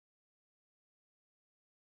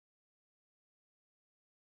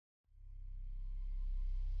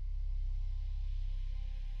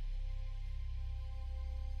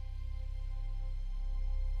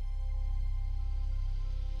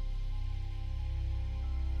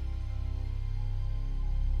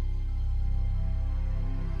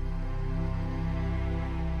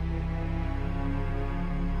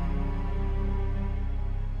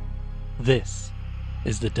This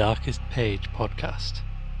is the Darkest Page podcast.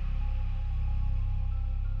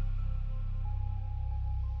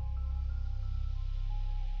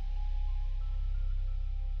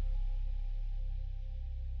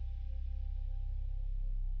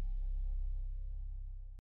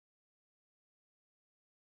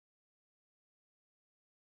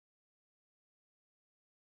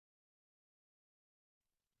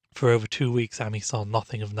 For over 2 weeks Ami saw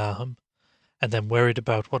nothing of Nahum, and then, worried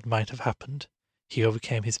about what might have happened, he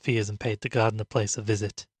overcame his fears and paid the gardener place a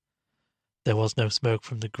visit. There was no smoke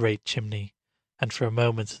from the great chimney, and for a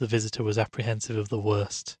moment the visitor was apprehensive of the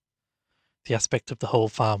worst. The aspect of the whole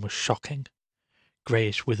farm was shocking.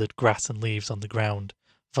 Greyish withered grass and leaves on the ground,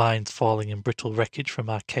 vines falling in brittle wreckage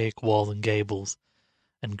from archaic walls and gables,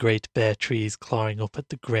 and great bare trees clawing up at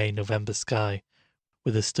the grey November sky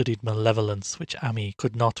with a studied malevolence which Ami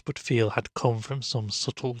could not but feel had come from some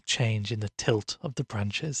subtle change in the tilt of the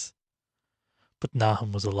branches. But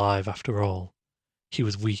Nahum was alive after all. He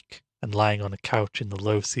was weak and lying on a couch in the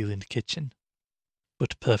low-ceilinged kitchen,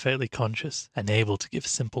 but perfectly conscious and able to give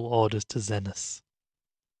simple orders to Zenas.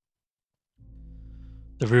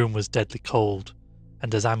 The room was deadly cold,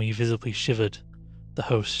 and as Ami visibly shivered, the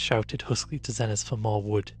host shouted huskily to Zenas for more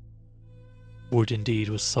wood. Wood indeed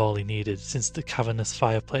was sorely needed, since the cavernous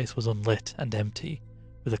fireplace was unlit and empty,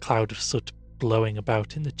 with a cloud of soot blowing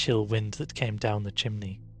about in the chill wind that came down the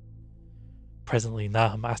chimney. Presently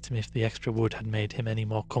Nahum asked him if the extra wood had made him any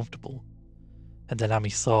more comfortable, and then Ami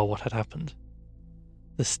saw what had happened.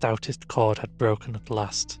 The stoutest cord had broken at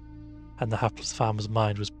last, and the hapless farmer's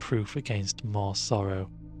mind was proof against more sorrow.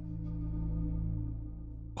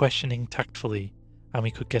 Questioning tactfully, Ami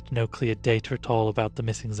could get no clear data at all about the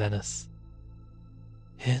missing Zenas.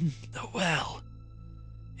 "In the well.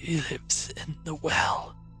 He lives in the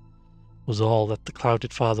well," was all that the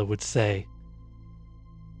clouded father would say.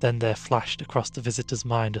 Then there flashed across the visitor's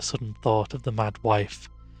mind a sudden thought of the mad wife,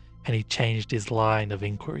 and he changed his line of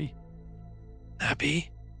inquiry.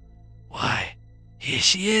 "Nabby? Why, here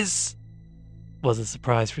she is," was the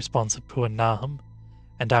surprised response of poor Nahum,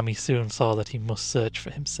 and Ami soon saw that he must search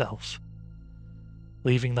for himself.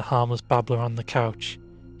 Leaving the harmless babbler on the couch,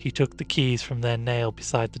 he took the keys from their nail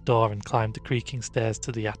beside the door and climbed the creaking stairs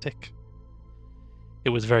to the attic. It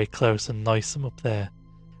was very close and noisome up there,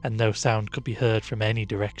 and no sound could be heard from any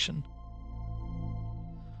direction.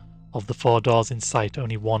 Of the 4 doors in sight,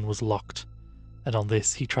 only one was locked, and on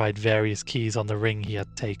this he tried various keys on the ring he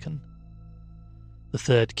had taken. The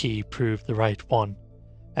 3rd key proved the right one,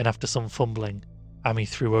 and after some fumbling, Ami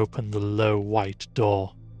threw open the low white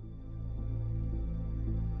door.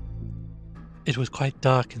 It was quite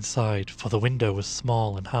dark inside, for the window was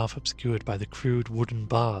small and half obscured by the crude wooden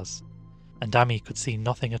bars, and Ami could see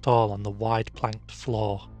nothing at all on the wide planked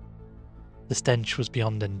floor. The stench was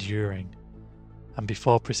beyond enduring, and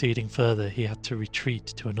before proceeding further he had to retreat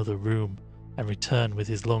to another room and return with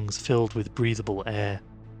his lungs filled with breathable air.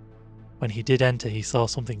 When he did enter, he saw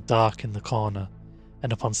something dark in the corner,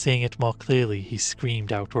 and upon seeing it more clearly he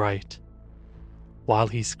screamed outright. While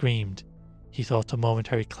he screamed, he thought a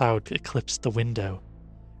momentary cloud eclipsed the window,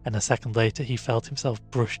 and a second later he felt himself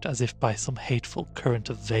brushed as if by some hateful current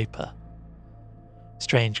of vapour.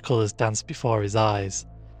 Strange colours danced before his eyes,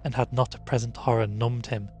 and had not a present horror numbed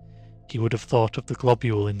him, he would have thought of the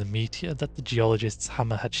globule in the meteor that the geologist's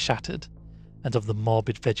hammer had shattered, and of the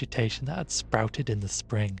morbid vegetation that had sprouted in the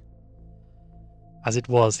spring. As it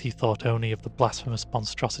was, he thought only of the blasphemous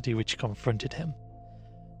monstrosity which confronted him,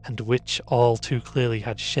 and which all too clearly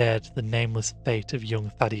had shared the nameless fate of young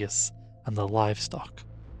Thaddeus and the livestock.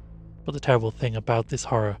 But the terrible thing about this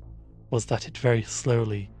horror was that it very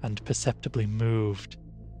slowly and perceptibly moved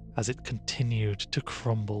as it continued to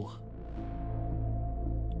crumble.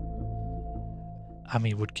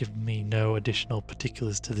 Ami would give me no additional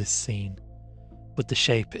particulars to this scene, but the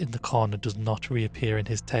shape in the corner does not reappear in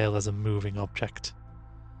his tale as a moving object.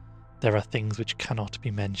 There are things which cannot be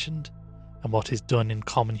mentioned, and what is done in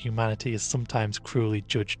common humanity is sometimes cruelly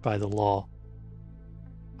judged by the law.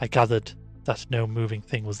 I gathered that no moving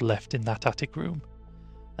thing was left in that attic room,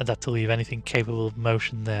 and that to leave anything capable of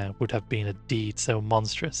motion there would have been a deed so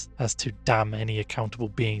monstrous as to damn any accountable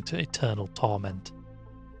being to eternal torment.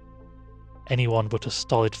 Anyone but a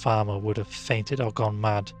stolid farmer would have fainted or gone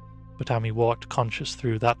mad, but Ami walked conscious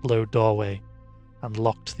through that low doorway, and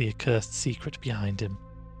locked the accursed secret behind him.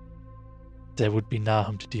 There would be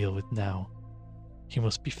Nahum to deal with now. He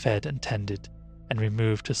must be fed and tended, and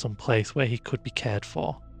removed to some place where he could be cared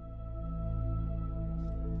for.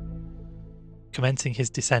 Commencing his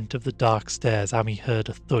descent of the dark stairs, Ami heard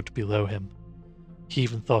a thud below him. He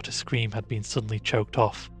even thought a scream had been suddenly choked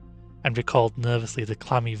off, and recalled nervously the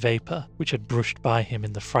clammy vapour which had brushed by him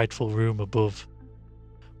in the frightful room above.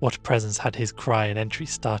 What presence had his cry and entry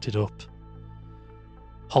started up?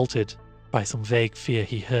 Halted by some vague fear,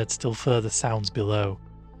 he heard still further sounds below.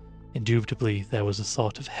 Indubitably there was a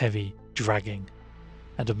sort of heavy dragging,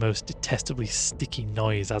 and a most detestably sticky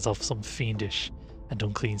noise as of some fiendish and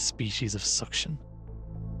unclean species of suction.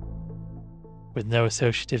 With no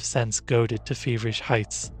associative sense goaded to feverish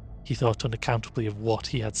heights, he thought unaccountably of what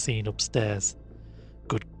he had seen upstairs.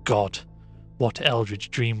 Good God! What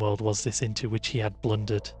eldritch dreamworld was this into which he had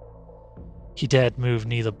blundered? He dared move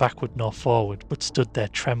neither backward nor forward, but stood there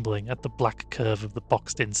trembling at the black curve of the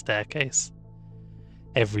boxed-in staircase.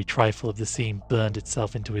 Every trifle of the scene burned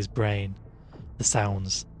itself into his brain. The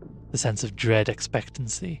sounds, the sense of dread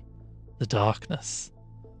expectancy, the darkness,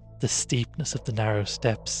 the steepness of the narrow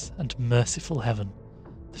steps, and merciful heaven,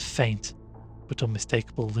 the faint but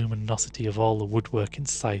unmistakable luminosity of all the woodwork in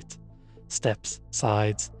sight, steps,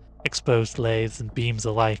 sides, exposed lathes and beams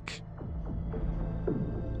alike.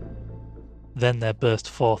 Then there burst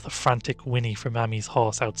forth a frantic whinny from Amy's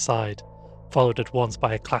horse outside, followed at once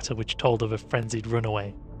by a clatter which told of a frenzied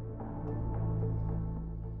runaway.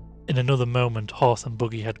 In another moment horse and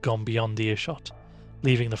buggy had gone beyond earshot,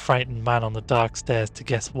 leaving the frightened man on the dark stairs to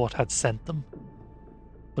guess what had sent them.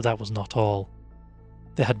 But that was not all.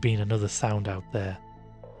 There had been another sound out there,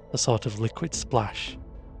 a sort of liquid splash.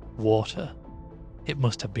 Water. It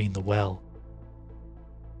must have been the well.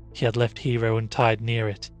 He had left Hero untied near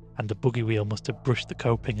it, and the buggy wheel must have brushed the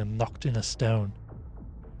coping and knocked in a stone.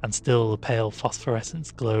 And still the pale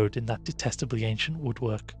phosphorescence glowed in that detestably ancient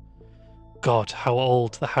woodwork. God, how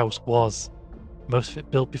old the house was! Most of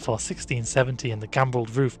it built before 1670, and the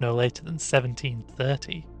gambrelled roof no later than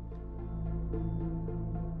 1730.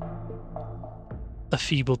 A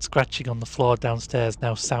feeble scratching on the floor downstairs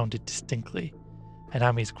now sounded distinctly, and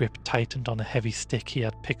Amy's grip tightened on a heavy stick he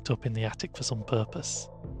had picked up in the attic for some purpose.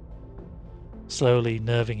 Slowly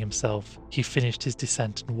nerving himself, he finished his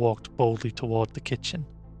descent and walked boldly toward the kitchen.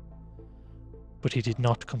 But he did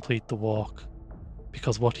not complete the walk,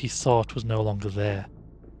 because what he sought was no longer there.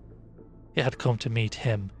 It had come to meet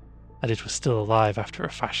him, and it was still alive after a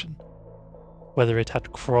fashion. Whether it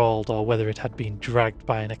had crawled or whether it had been dragged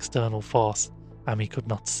by an external force, Amy could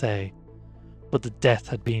not say, but the death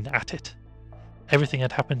had been at it. Everything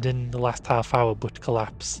had happened in the last half hour but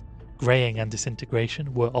collapse. Greying and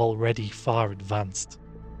disintegration were already far advanced.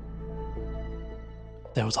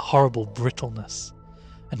 There was a horrible brittleness,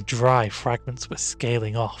 and dry fragments were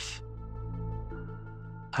scaling off.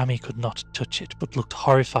 Amy could not touch it, but looked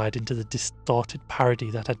horrified into the distorted parody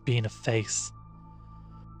that had been a face.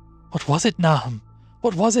 "What was it, Nahum?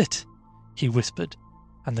 What was it?" he whispered,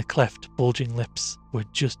 and the cleft, bulging lips were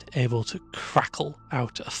just able to crackle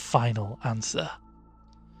out a final answer.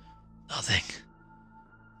 "Nothing.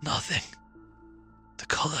 Nothing. The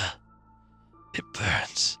colour. It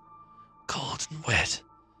burns. Cold and wet,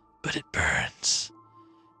 but it burns.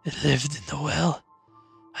 It lived in the well.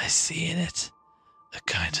 I see in it a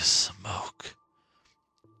kind of smoke,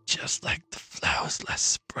 just like the flowers last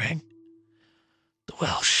spring. The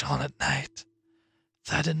well shone at night.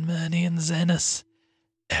 Thad and Murney and Zenas,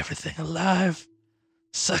 everything alive,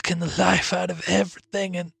 sucking the life out of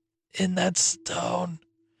everything, and in that stone.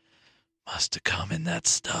 Must have come in that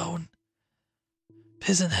stone.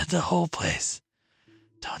 Pisoned the whole place.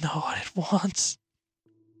 Don't know what it wants.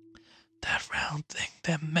 That round thing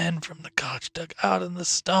them men from the college dug out in the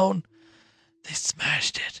stone, they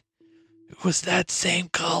smashed it. It was that same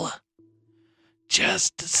colour.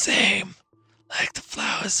 Just the same, like the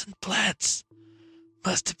flowers and plants.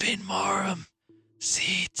 Must have been more 'em.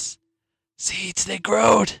 Seeds. Seeds they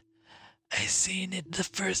growed. I seen it the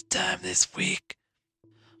first time this week.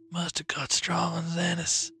 Must have got strong on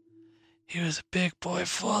Zenas. He was a big boy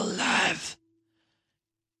full alive.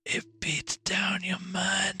 It beats down your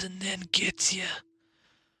mind and then gets you.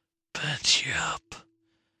 Burns you up.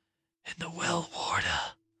 In the well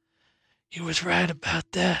water. You was right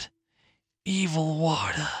about that. Evil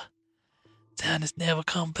water. Zenas never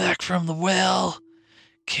come back from the well.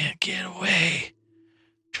 Can't get away.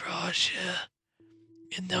 Draws you.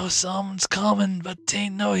 You know someone's coming, but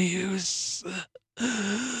 'tain't no use.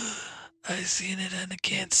 I seen it and I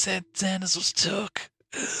can't say Zenas was took.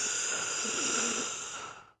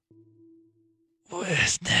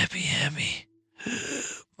 Where's Nappy Hammy?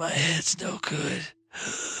 My head's no good.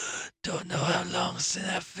 Don't know how long since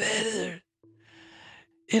I fed her.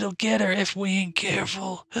 It'll get her if we ain't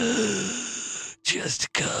careful. Just the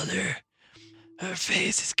color. Her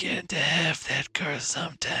face is getting to have that color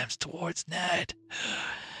sometimes towards night,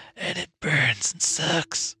 and it burns and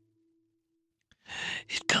sucks.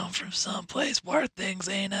 It come from someplace where things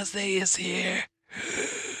ain't as they is here.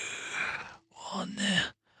 One,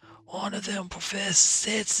 one of them professors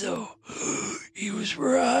said so. He was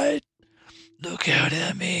right. Look out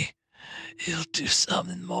at me. He'll do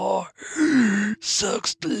something more.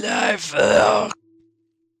 Sucks the life out.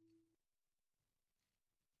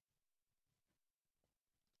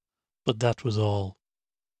 But that was all.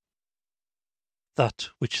 That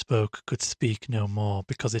which spoke could speak no more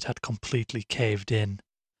because it had completely caved in.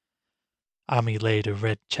 Ami laid a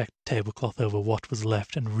red checked tablecloth over what was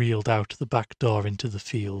left and reeled out the back door into the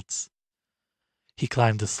fields. He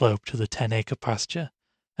climbed the slope to the 10-acre pasture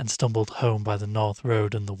and stumbled home by the north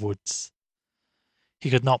road and the woods. He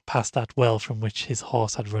could not pass that well from which his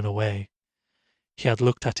horse had run away. He had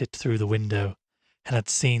looked at it through the window and had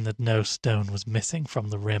seen that no stone was missing from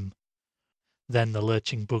the rim. Then the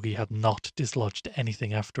lurching buggy had not dislodged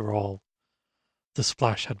anything after all. The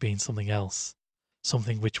splash had been something else,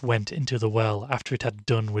 something which went into the well after it had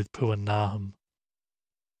done with Puan Nahum.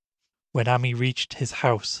 When Ami reached his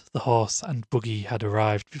house, the horse and buggy had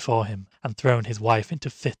arrived before him and thrown his wife into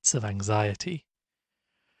fits of anxiety.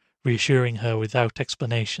 Reassuring her without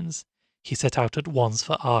explanations, he set out at once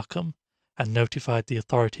for Arkham and notified the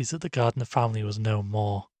authorities that the Gardner family was no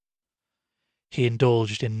more. He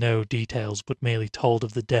indulged in no details but merely told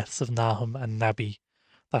of the deaths of Nahum and Nabby,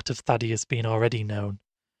 that of Thaddeus being already known,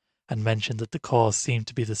 and mentioned that the cause seemed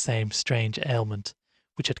to be the same strange ailment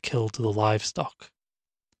which had killed the livestock.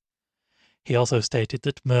 He also stated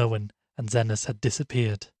that Merwin and Zenas had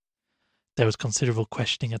disappeared. There was considerable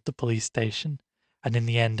questioning at the police station, and in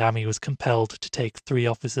the end Ami was compelled to take 3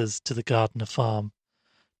 officers to the Gardner farm,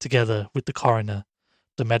 together with the coroner,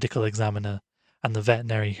 the medical examiner, and the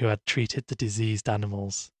veterinary who had treated the diseased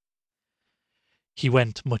animals. He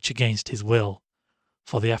went much against his will,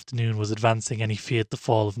 for the afternoon was advancing and he feared the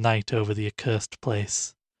fall of night over the accursed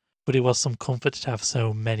place, but it was some comfort to have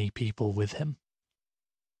so many people with him.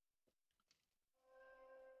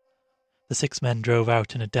 The 6 men drove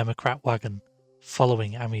out in a Democrat wagon,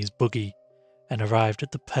 following Ami's buggy, and arrived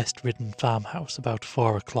at the pest-ridden farmhouse about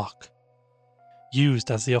 4 o'clock. Used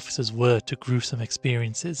as the officers were to gruesome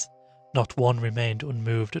experiences, not one remained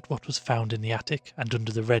unmoved at what was found in the attic and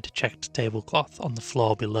under the red-checked tablecloth on the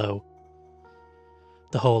floor below.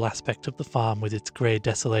 The whole aspect of the farm with its grey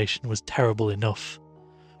desolation was terrible enough,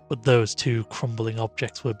 but those 2 crumbling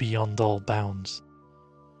objects were beyond all bounds.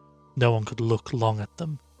 No one could look long at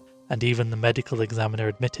them, and even the medical examiner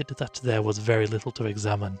admitted that there was very little to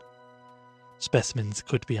examine. Specimens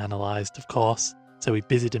could be analysed, of course, so he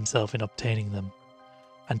busied himself in obtaining them,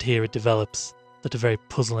 and here it develops that a very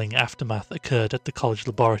puzzling aftermath occurred at the college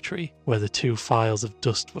laboratory where the 2 phials of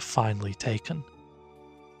dust were finally taken.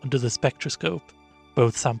 Under the spectroscope,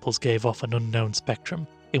 both samples gave off an unknown spectrum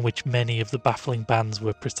in which many of the baffling bands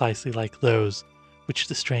were precisely like those which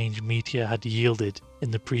the strange meteor had yielded in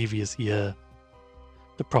the previous year.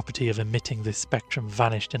 The property of emitting this spectrum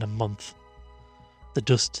vanished in a month. The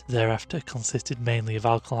dust thereafter consisted mainly of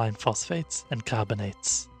alkaline phosphates and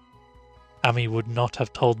carbonates. Ami would not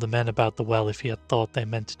have told the men about the well if he had thought they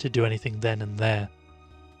meant to do anything then and there.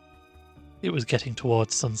 It was getting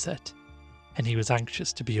towards sunset, and he was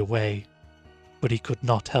anxious to be away, but he could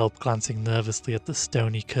not help glancing nervously at the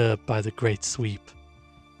stony curb by the great sweep,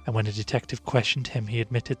 and when a detective questioned him he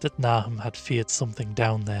admitted that Nahum had feared something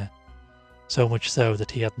down there, so much so that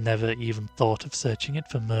he had never even thought of searching it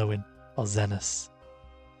for Merwin or Zenas.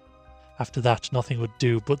 After that nothing would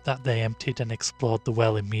do but that they emptied and explored the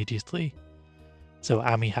well immediately, so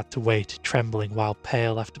Ami had to wait trembling while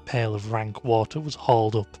pail after pail of rank water was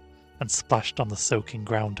hauled up and splashed on the soaking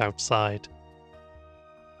ground outside.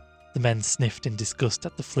 The men sniffed in disgust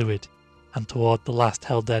at the fluid, and toward the last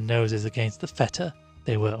held their noses against the fetor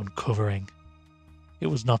they were uncovering. It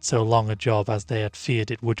was not so long a job as they had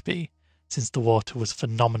feared it would be, since the water was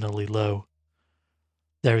phenomenally low.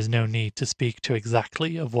 There is no need to speak too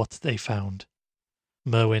exactly of what they found.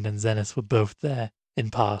 Merwin and Zenas were both there, in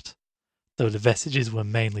part, though the vestiges were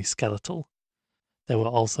mainly skeletal. There were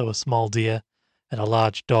also a small deer and a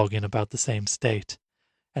large dog in about the same state,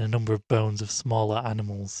 and a number of bones of smaller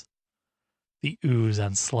animals. The ooze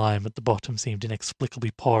and slime at the bottom seemed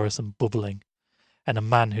inexplicably porous and bubbling, and a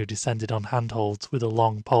man who descended on handholds with a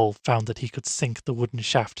long pole found that he could sink the wooden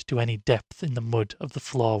shaft to any depth in the mud of the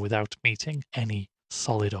floor without meeting any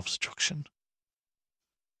solid obstruction.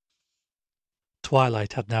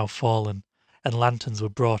 Twilight had now fallen, and lanterns were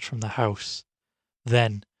brought from the house.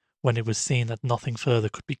 Then, when it was seen that nothing further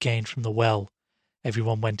could be gained from the well,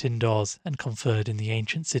 everyone went indoors and conferred in the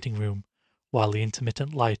ancient sitting-room, while the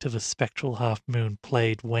intermittent light of a spectral half-moon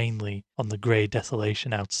played wanly on the grey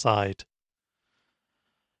desolation outside.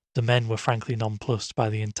 The men were frankly nonplussed by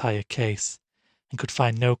the entire case, and could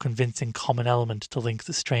find no convincing common element to link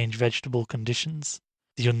the strange vegetable conditions,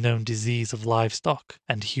 the unknown disease of livestock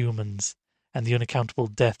and humans, and the unaccountable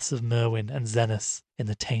deaths of Merwin and Zenas in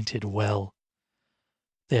the tainted well.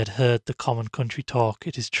 They had heard the common country talk,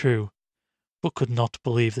 it is true, but could not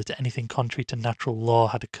believe that anything contrary to natural law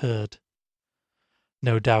had occurred.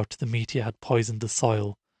 No doubt the meteor had poisoned the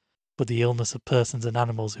soil, but the illness of persons and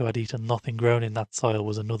animals who had eaten nothing grown in that soil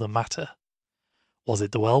was another matter. Was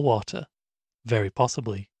it the well water? Very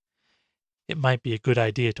possibly. It might be a good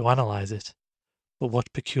idea to analyse it, but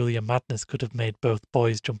what peculiar madness could have made both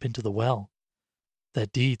boys jump into the well? Their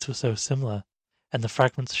deeds were so similar, and the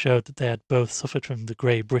fragments showed that they had both suffered from the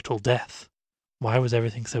grey brittle death. Why was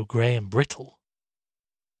everything so grey and brittle?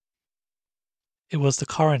 It was the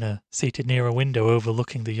coroner, seated near a window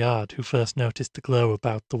overlooking the yard, who first noticed the glow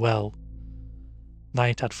about the well.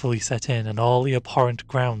 Night had fully set in, and all the abhorrent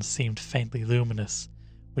grounds seemed faintly luminous,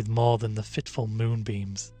 with more than the fitful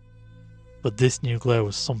moonbeams. But this new glow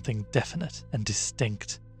was something definite and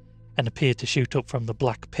distinct, and appeared to shoot up from the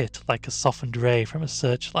black pit like a softened ray from a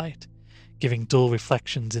searchlight, giving dull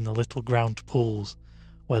reflections in the little ground pools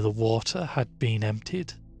where the water had been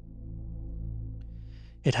emptied.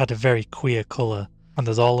 It had a very queer colour, and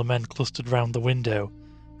as all the men clustered round the window,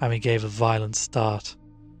 Amy gave a violent start.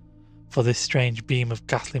 For this strange beam of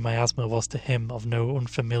ghastly miasma was to him of no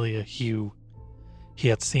unfamiliar hue. He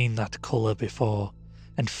had seen that colour before,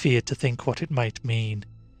 and feared to think what it might mean.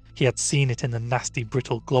 He had seen it in the nasty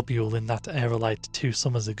brittle globule in that aerolite 2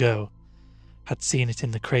 summers ago, had seen it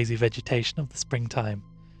in the crazy vegetation of the springtime,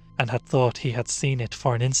 and had thought he had seen it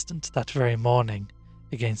for an instant that very morning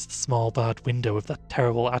against the small barred window of that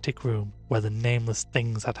terrible attic room where the nameless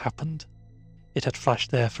things had happened. It had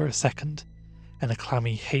flashed there for a second, and a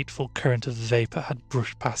clammy, hateful current of vapour had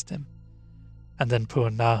brushed past him, and then poor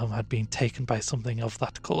Nahum had been taken by something of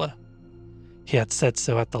that colour. He had said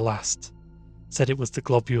so at the last, said it was the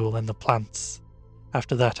globule and the plants.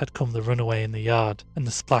 After that had come the runaway in the yard and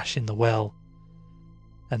the splash in the well,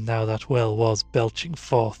 and now that well was belching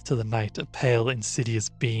forth to the night a pale, insidious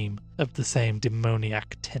beam of the same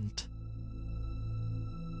demoniac tint.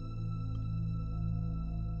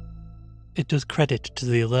 It does credit to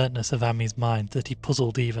the alertness of Amy's mind that he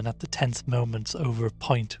puzzled even at the tense moments over a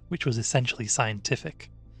point which was essentially scientific.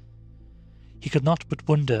 He could not but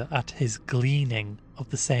wonder at his gleaning of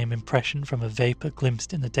the same impression from a vapour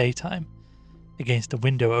glimpsed in the daytime against a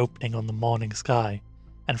window opening on the morning sky,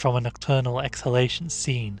 and from a nocturnal exhalation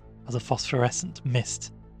seen as a phosphorescent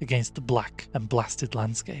mist against the black and blasted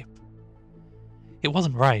landscape. It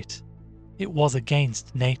wasn't right. It was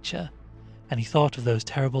against nature, and he thought of those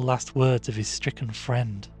terrible last words of his stricken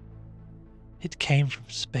friend. It came from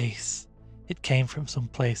space. It came from some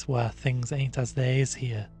place where things ain't as they is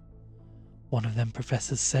here. One of them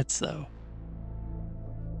professors said so.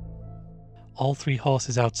 All 3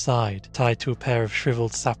 horses outside, tied to a pair of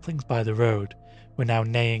shriveled saplings by the road, were now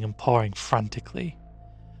neighing and pawing frantically.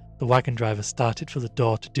 The wagon driver started for the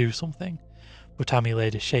door to do something, but Amy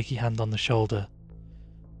laid a shaky hand on the shoulder.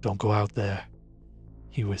 "Don't go out there,"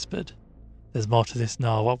 he whispered. "There's more to this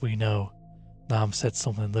nor what we know. Nam said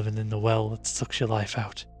something living in the well that sucks your life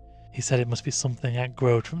out. He said it must be something that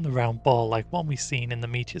growed from the round ball like one we seen in the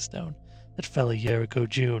meteor stone that fell a year ago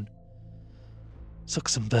June.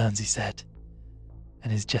 Sucks and burns, he said,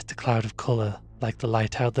 and is just a cloud of colour like the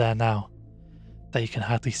light out there now, that you can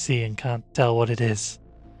hardly see and can't tell what it is.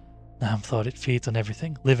 Nam thought it feeds on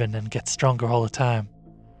everything living and gets stronger all the time.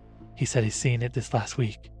 He said he's seen it this last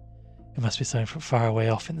week. It must be something from far away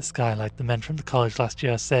off in the sky like the men from the college last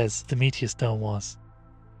year says the meteor stone was.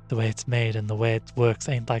 The way it's made and the way it works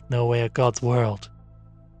ain't like no way of God's world.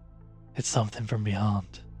 It's something from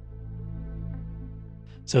beyond."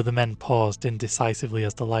 So the men paused indecisively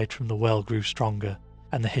as the light from the well grew stronger,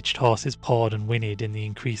 and the hitched horses pawed and whinnied in the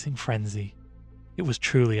increasing frenzy. It was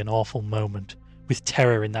truly an awful moment, with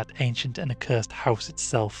terror in that ancient and accursed house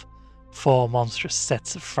itself. 4 monstrous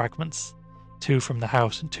sets of fragments, 2 from the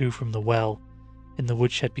house and 2 from the well, in the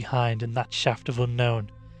woodshed behind, and that shaft of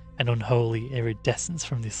unknown and unholy iridescence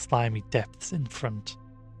from the slimy depths in front.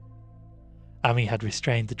 Amy had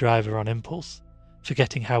restrained the driver on impulse,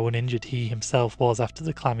 forgetting how uninjured he himself was after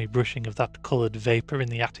the clammy brushing of that coloured vapour in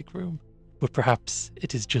the attic room, but perhaps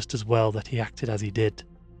it is just as well that he acted as he did.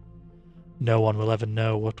 No one will ever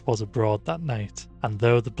know what was abroad that night, and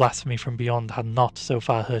though the blasphemy from beyond had not so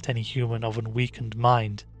far hurt any human of unweakened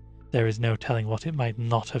mind, there is no telling what it might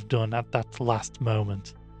not have done at that last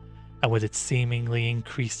moment, and with its seemingly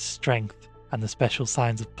increased strength and the special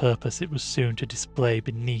signs of purpose it was soon to display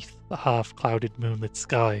beneath the half-clouded moonlit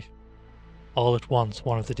sky. All at once,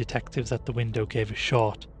 one of the detectives at the window gave a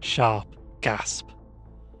short, sharp gasp.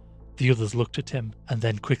 The others looked at him, and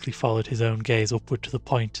then quickly followed his own gaze upward to the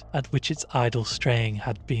point at which its idle straying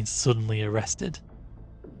had been suddenly arrested.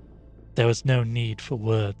 There was no need for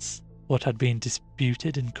words. What had been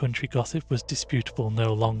disputed in country gossip was disputable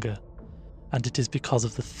no longer, and it is because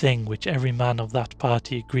of the thing which every man of that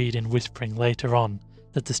party agreed in whispering later on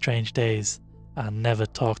that the strange days are never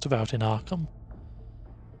talked about in Arkham.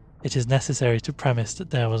 It is necessary to premise that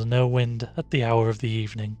there was no wind at the hour of the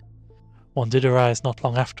evening. One did arise not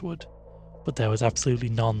long afterward, but there was absolutely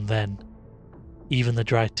none then. Even the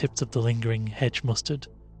dry tips of the lingering hedge mustard,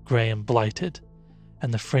 grey and blighted,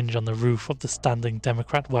 and the fringe on the roof of the standing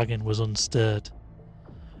Democrat wagon was unstirred.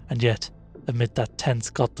 And yet, amid that tense,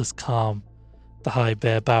 godless calm, the high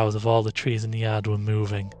bare boughs of all the trees in the yard were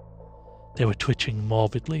moving. They were twitching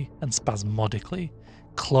morbidly and spasmodically,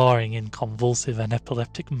 clawing in convulsive and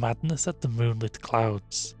epileptic madness at the moonlit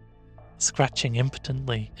clouds, scratching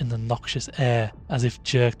impotently in the noxious air as if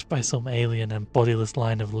jerked by some alien and bodiless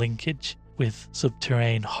line of linkage with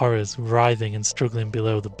subterranean horrors writhing and struggling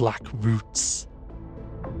below the black roots.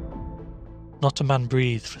 Not a man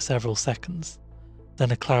breathed for several seconds.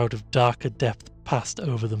 Then a cloud of darker depth passed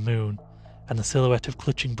over the moon, and the silhouette of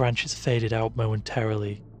clutching branches faded out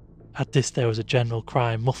momentarily. At this there was a general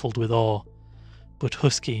cry muffled with awe, but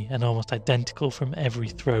husky and almost identical from every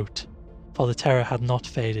throat, for the terror had not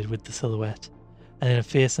faded with the silhouette, and in a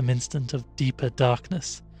fearsome instant of deeper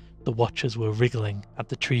darkness, the watchers were wriggling at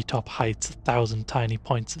the treetop heights 1,000 tiny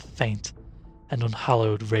points of faint and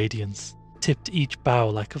unhallowed radiance, tipped each bough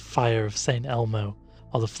like a fire of St. Elmo,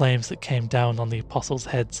 or the flames that came down on the apostles'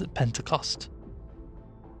 heads at Pentecost.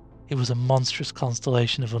 It was a monstrous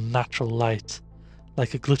constellation of unnatural light,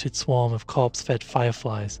 like a glutted swarm of corpse-fed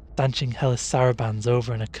fireflies, dancing hellish sarabands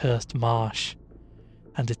over an accursed marsh,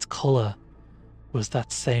 and its colour was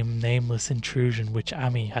that same nameless intrusion which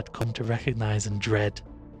Amy had come to recognise and dread.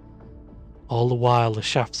 All the while the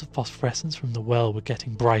shafts of phosphorescence from the well were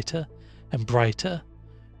getting brighter and brighter,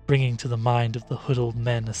 bringing to the mind of the huddled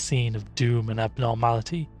men a scene of doom and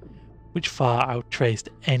abnormality which far outtraced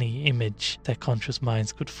any image their conscious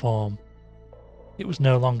minds could form. It was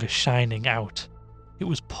no longer shining out, it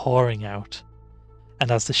was pouring out,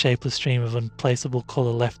 and as the shapeless stream of unplaceable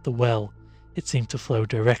colour left the well, it seemed to flow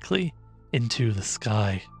directly into the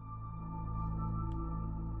sky.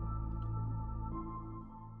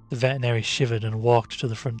 The veterinary shivered and walked to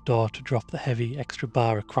the front door to drop the heavy extra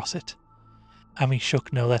bar across it. Amy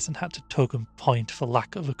shook no less and had to tug and point for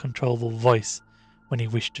lack of a controllable voice when he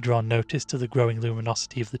wished to draw notice to the growing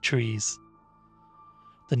luminosity of the trees.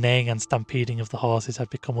 The neighing and stampeding of the horses had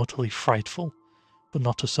become utterly frightful, but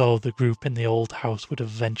not a soul of the group in the old house would have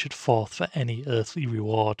ventured forth for any earthly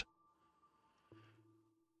reward.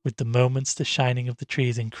 With the moments the shining of the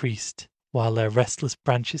trees increased, while their restless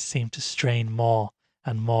branches seemed to strain more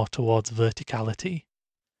and more towards verticality.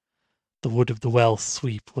 The wood of the well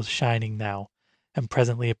sweep was shining now, and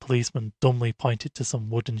presently a policeman dumbly pointed to some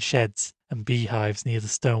wooden sheds and beehives near the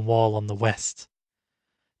stone wall on the west.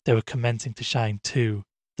 They were commencing to shine too,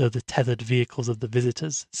 though the tethered vehicles of the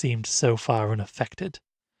visitors seemed so far unaffected.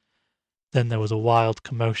 Then there was a wild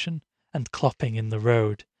commotion and clopping in the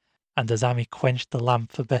road, and as Amy quenched the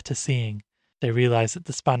lamp for better seeing, they realised that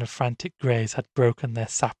the span of frantic greys had broken their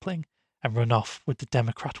sapling and run off with the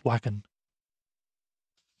Democrat wagon.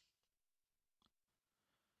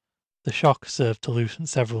 The shock served to loosen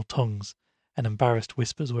several tongues, and embarrassed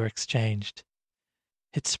whispers were exchanged.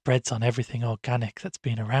 "It spreads on everything organic that's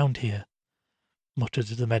been around here," muttered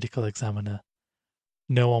the medical examiner.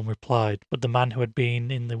 No one replied, but the man who had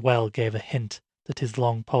been in the well gave a hint that his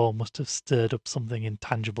long pole must have stirred up something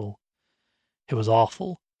intangible. "It was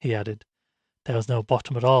awful," he added. "There was no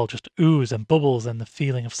bottom at all, just ooze and bubbles and the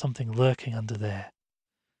feeling of something lurking under there."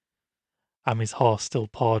 Amy's horse still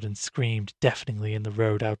pawed and screamed deafeningly in the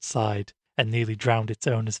road outside, and nearly drowned its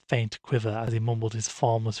owner's faint quiver as he mumbled his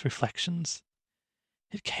formless reflections.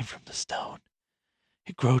 "It came from the stone.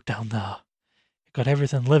 It growed down there. It got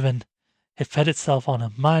everything living. It fed itself on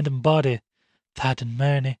 'em, mind and body. Thad and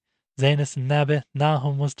Marnie, Zanus and Nabby,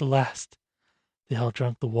 Nahum was the last. They all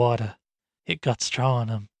drunk the water. It got straw on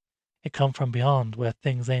 'em. It come from beyond, where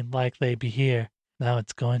things ain't like they be here. Now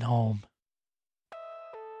it's going home."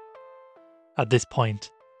 At this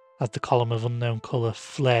point, as the column of unknown colour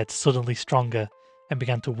flared suddenly stronger and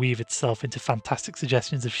began to weave itself into fantastic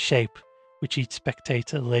suggestions of shape, which each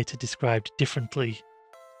spectator later described differently,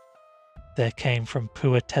 there came from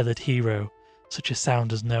poor tethered hero such a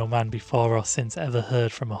sound as no man before or since ever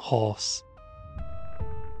heard from a horse.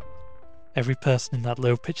 Every person in that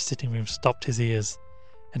low-pitched sitting room stopped his ears,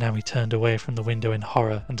 and Amy turned away from the window in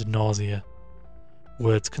horror and nausea.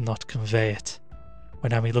 Words cannot convey it.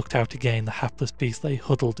 When Amy looked out again, the hapless beast lay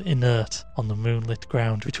huddled inert on the moonlit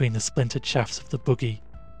ground between the splintered shafts of the buggy.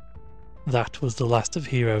 That was the last of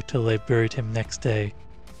Hero till they buried him next day.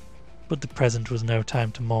 But the present was no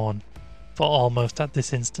time to mourn, for almost at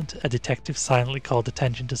this instant a detective silently called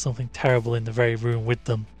attention to something terrible in the very room with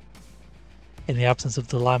them. In the absence of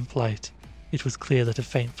the lamplight, it was clear that a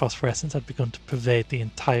faint phosphorescence had begun to pervade the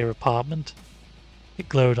entire apartment. It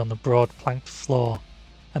glowed on the broad planked floor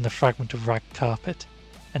and the fragment of rag carpet,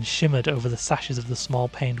 and shimmered over the sashes of the small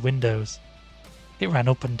paned windows. It ran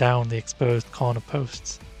up and down the exposed corner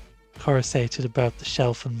posts, coruscated about the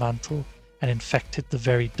shelf and mantel, and infected the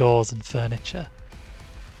very doors and furniture.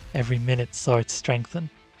 Every minute saw it strengthen,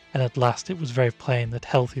 and at last it was very plain that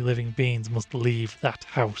healthy living beings must leave that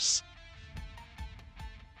house.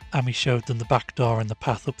 Amy showed them the back door and the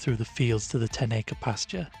path up through the fields to the 10-acre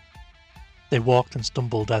pasture. They walked and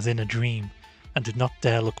stumbled as in a dream, and did not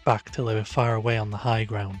dare look back till they were far away on the high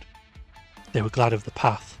ground. They were glad of the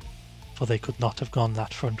path, for they could not have gone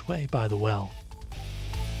that front way by the well.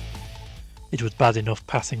 It was bad enough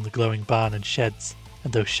passing the glowing barn and sheds,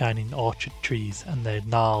 and those shining orchard trees and their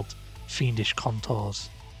gnarled, fiendish contours.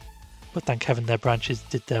 But thank heaven their branches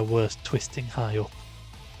did their worst twisting high up.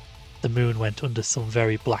 The moon went under some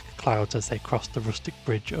very black clouds as they crossed the rustic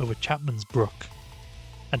bridge over Chapman's Brook,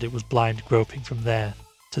 and it was blind groping from there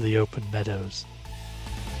to the open meadows.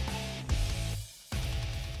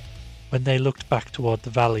 When they looked back toward the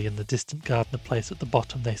valley and the distant Gardner place at the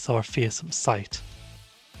bottom, they saw a fearsome sight.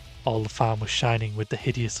 All the farm was shining with the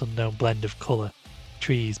hideous unknown blend of colour,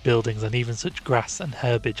 trees, buildings, and even such grass and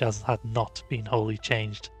herbage as had not been wholly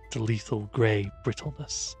changed to lethal grey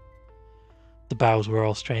brittleness. The boughs were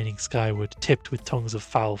all straining skyward, tipped with tongues of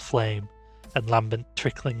foul flame, and lambent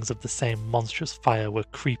tricklings of the same monstrous fire were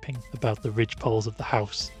creeping about the ridgepoles of the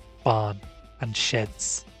house, barn, and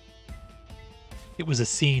sheds. It was a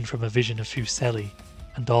scene from a vision of Fuseli,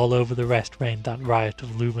 and all over the rest reigned that riot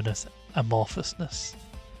of luminous amorphousness,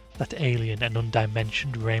 that alien and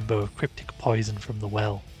undimensioned rainbow of cryptic poison from the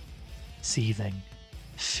well, seething,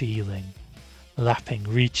 feeling, lapping,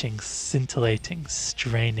 reaching, scintillating,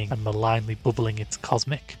 straining, and malignly bubbling its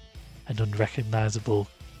cosmic and unrecognizable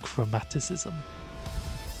chromaticism.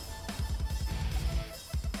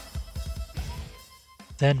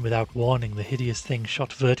 Then, without warning, the hideous thing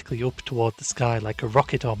shot vertically up toward the sky like a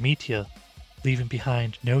rocket or meteor, leaving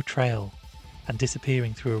behind no trail, and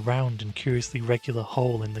disappearing through a round and curiously regular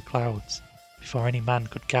hole in the clouds, before any man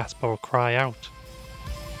could gasp or cry out.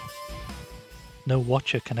 No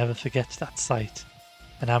watcher can ever forget that sight,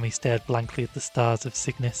 and Amy stared blankly at the stars of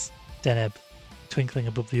Cygnus, Deneb, twinkling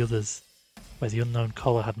above the others, where the unknown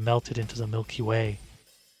colour had melted into the Milky Way.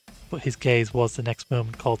 But his gaze was the next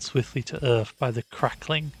moment called swiftly to earth by the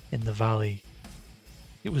crackling in the valley.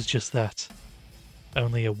 It was just that,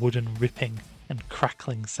 only a wooden ripping and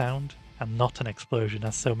crackling sound, and not an explosion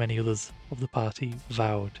as so many others of the party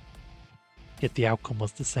vowed. Yet the outcome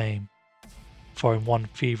was the same, for in one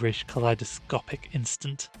feverish kaleidoscopic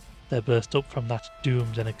instant there burst up from that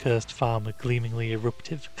doomed and accursed farm a gleamingly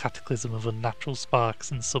eruptive cataclysm of unnatural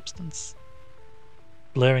sparks and substance,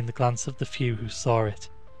 blurring the glance of the few who saw it,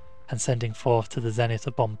 and sending forth to the zenith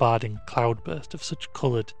a bombarding cloudburst of such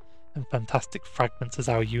coloured and fantastic fragments as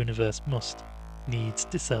our universe must needs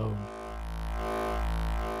disown.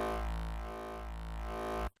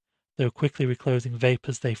 Though quickly reclosing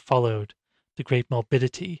vapours they followed, the great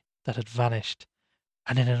morbidity that had vanished,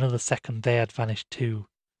 and in another second they had vanished too.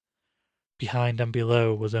 Behind and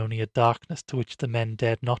below was only a darkness to which the men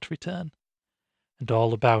dared not return, and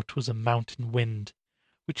all about was a mountain wind,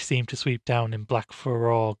 which seemed to sweep down in black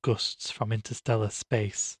furore gusts from interstellar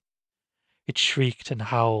space. It shrieked and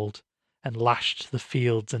howled, and lashed the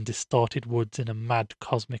fields and distorted woods in a mad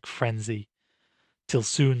cosmic frenzy, till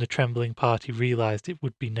soon the trembling party realized it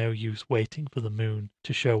would be no use waiting for the moon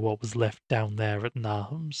to show what was left down there at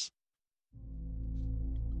Nahum's.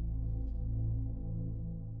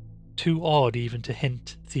 Too awed even to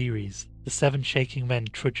hint theories, the 7 shaking men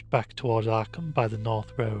trudged back toward Arkham by the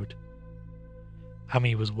North Road.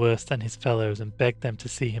 Amy was worse than his fellows and begged them to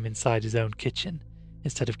see him inside his own kitchen,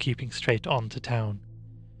 instead of keeping straight on to town.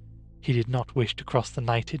 He did not wish to cross the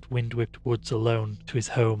nighted, wind-whipped woods alone to his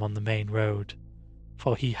home on the main road,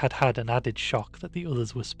 for he had had an added shock that the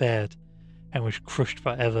others were spared, and was crushed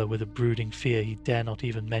forever with a brooding fear he dare not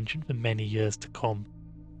even mention for many years to come.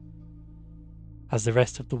 As the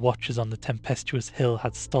rest of the watchers on the tempestuous hill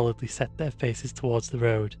had stolidly set their faces towards the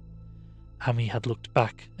road, Amy had looked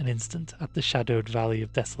back an instant at the shadowed valley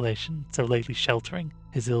of desolation so lately sheltering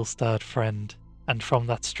his ill-starred friend, and from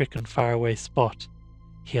that stricken faraway spot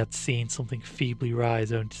he had seen something feebly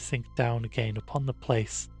rise only to sink down again upon the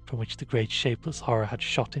place from which the great shapeless horror had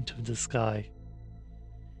shot into the sky.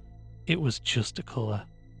 It was just a colour,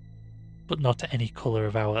 but not any colour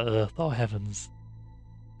of our earth or heavens,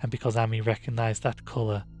 and because Ami recognised that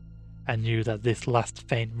colour and knew that this last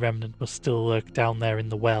faint remnant must still lurk down there in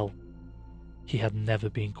the well, he had never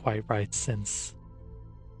been quite right since.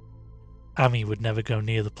 Ami would never go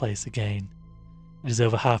near the place again. It is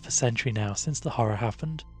over half a century now since the horror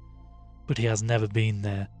happened, but he has never been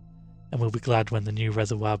there, and will be glad when the new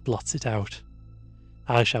reservoir blots it out.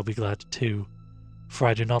 I shall be glad too, for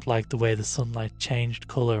I do not like the way the sunlight changed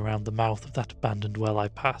colour around the mouth of that abandoned well I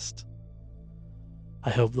passed.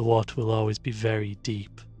 I hope the water will always be very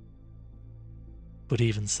deep. But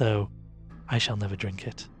even so, I shall never drink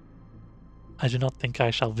it. I do not think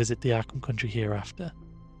I shall visit the Arkham country hereafter.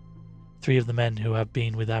 3 of the men who have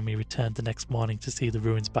been with Ami returned the next morning to see the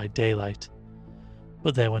ruins by daylight,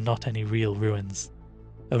 but there were not any real ruins,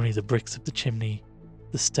 only the bricks of the chimney,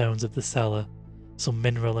 the stones of the cellar, some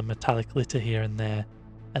mineral and metallic litter here and there,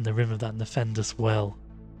 and the rim of that nefandous well.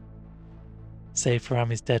 Save for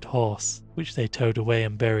Ami's dead horse, which they towed away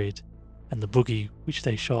and buried, and the buggy which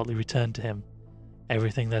they shortly returned to him,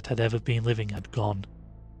 everything that had ever been living had gone.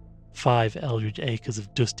 5 Eldridge acres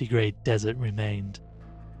of dusty grey desert remained,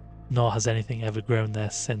 nor has anything ever grown there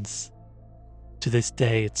since. To this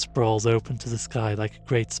day it sprawls open to the sky like a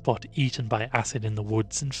great spot eaten by acid in the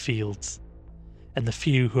woods and fields, and the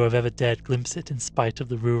few who have ever dared glimpse it in spite of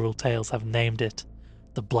the rural tales have named it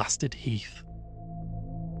the Blasted Heath.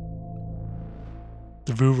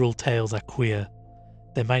 The rural tales are queer.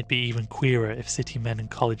 They might be even queerer if city men and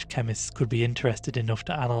college chemists could be interested enough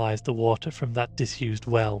to analyse the water from that disused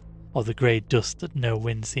well, or the grey dust that no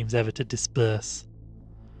wind seems ever to disperse.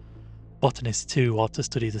 Botanists too ought to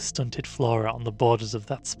study the stunted flora on the borders of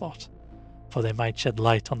that spot, for they might shed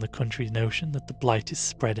light on the country's notion that the blight is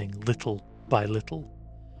spreading little by little,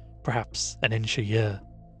 perhaps an inch a year.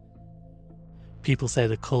 People say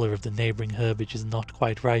the colour of the neighbouring herbage is not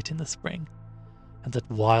quite right in the spring, and that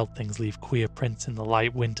wild things leave queer prints in the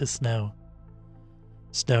light winter snow.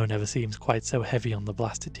 Snow never seems quite so heavy on the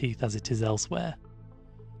Blasted Heath as it is elsewhere.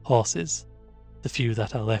 Horses, the few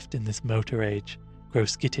that are left in this motor age, grow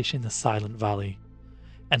skittish in the silent valley,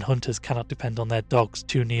 and hunters cannot depend on their dogs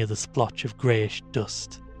too near the splotch of greyish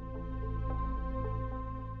dust.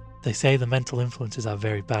 They say the mental influences are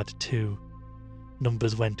very bad too.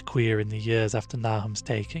 Numbers went queer in the years after Nahum's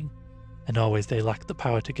taking, and always they lacked the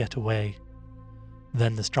power to get away.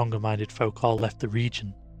 Then the stronger-minded folk all left the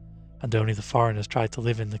region, and only the foreigners tried to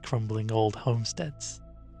live in the crumbling old homesteads.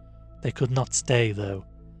 They could not stay, though,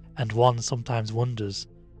 and one sometimes wonders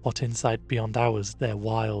what insight beyond ours their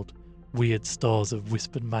wild, weird stores of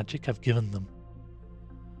whispered magic have given them.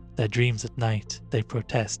 Their dreams at night, they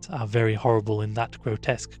protest, are very horrible in that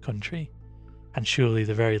grotesque country, and surely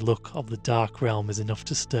the very look of the dark realm is enough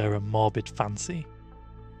to stir a morbid fancy.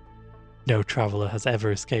 No traveller has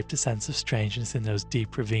ever escaped a sense of strangeness in those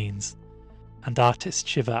deep ravines, and artists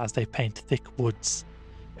shiver as they paint thick woods,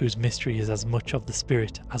 whose mystery is as much of the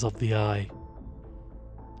spirit as of the eye.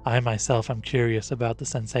 I myself am curious about the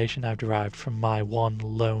sensation I derived from my one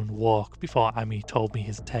lone walk before Ami told me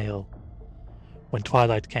his tale. When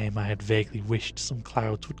twilight came, I had vaguely wished some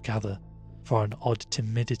clouds would gather, for an odd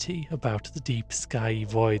timidity about the deep skyey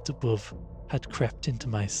voids above had crept into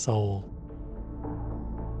my soul.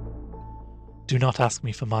 Do not ask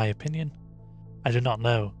me for my opinion. I do not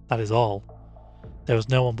know, that is all. There was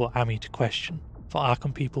no one but Ami to question, for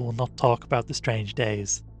Arkham people will not talk about the strange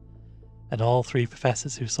days, and all 3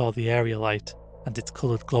 professors who saw the area light and its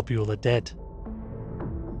coloured globule are dead.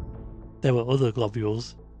 There were other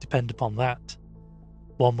globules, depend upon that.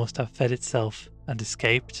 One must have fed itself and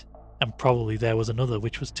escaped, and probably there was another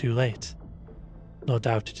which was too late. No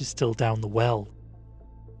doubt it is still down the well.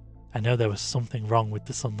 I know there was something wrong with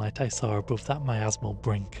the sunlight I saw above that miasmal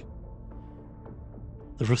brink.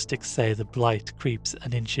 The rustics say the blight creeps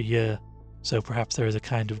an inch a year, so perhaps there is a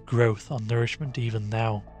kind of growth on nourishment even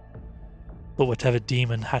now. But whatever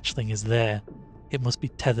demon hatchling is there, it must be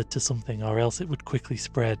tethered to something or else it would quickly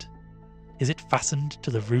spread. Is it fastened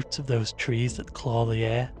to the roots of those trees that claw the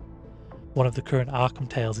air? One of the current Arkham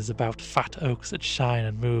tales is about fat oaks that shine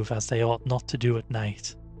and move as they ought not to do at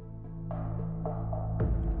night.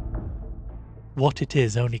 What it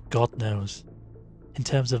is, only God knows. In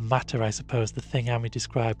terms of matter, I suppose the thing Ami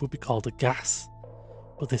described would be called a gas,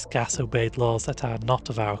 but this gas obeyed laws that are not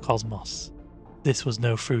of our cosmos. This was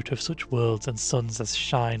no fruit of such worlds and suns as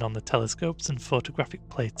shine on the telescopes and photographic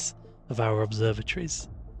plates of our observatories.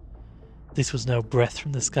 This was no breath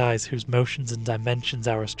from the skies whose motions and dimensions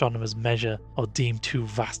our astronomers measure or deem too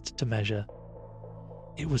vast to measure.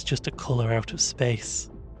 It was just a colour out of space,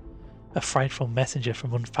 a frightful messenger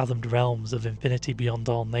from unfathomed realms of infinity beyond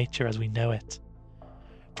all nature as we know it,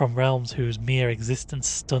 from realms whose mere existence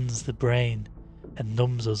stuns the brain and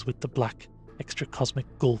numbs us with the black, extracosmic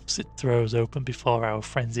gulfs it throws open before our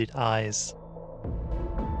frenzied eyes.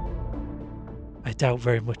 I doubt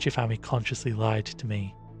very much if Ami consciously lied to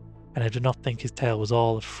me, and I do not think his tale was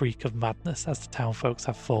all a freak of madness as the townfolks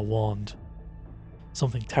have forewarned.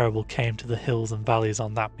 Something terrible came to the hills and valleys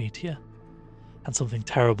on that meteor, and something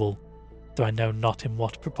terrible, though I know not in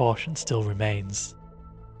what proportion, still remains.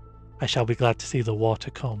 I shall be glad to see the water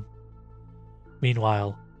come.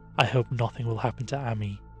 Meanwhile, I hope nothing will happen to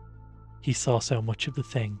Ami. He saw so much of the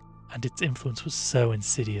thing, and its influence was so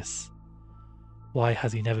insidious. Why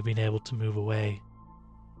has he never been able to move away?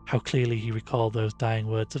 How clearly he recalled those dying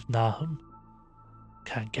words of Nahum.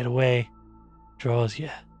 Can't get away. Draws you.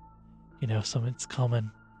 You know something's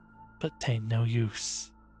coming, but 'tain't no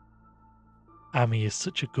use. Ami is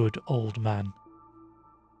such a good old man.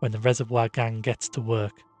 When the reservoir gang gets to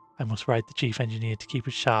work, I must write the chief engineer to keep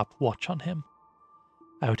a sharp watch on him.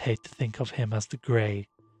 I would hate to think of him as the grey,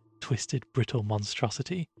 twisted, brittle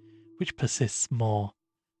monstrosity which persists more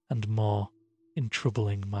and more in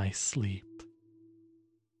troubling my sleep.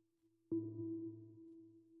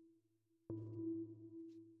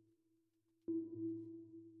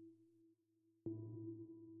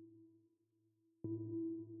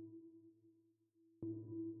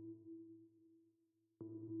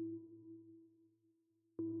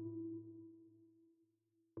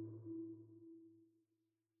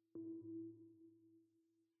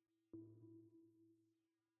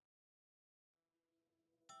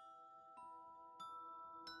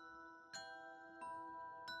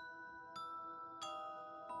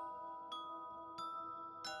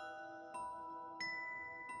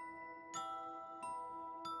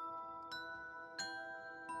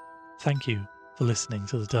 Thank you for listening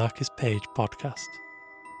to the Darkest Page podcast.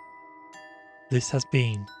 This has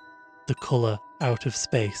been The Colour Out of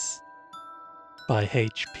Space by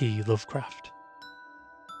H.P. Lovecraft.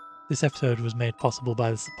 This episode was made possible by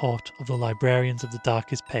the support of the librarians of the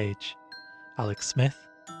Darkest Page, Alex Smith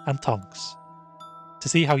and Tonks. To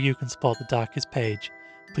see how you can support the Darkest Page,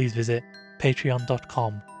 please visit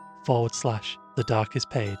patreon.com/The Darkest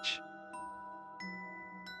Page.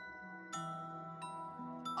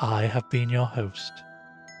 I have been your host,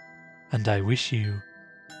 and I wish you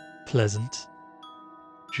pleasant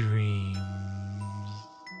dreams.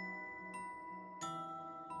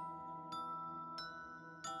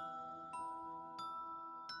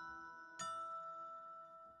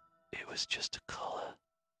 It was just a colour.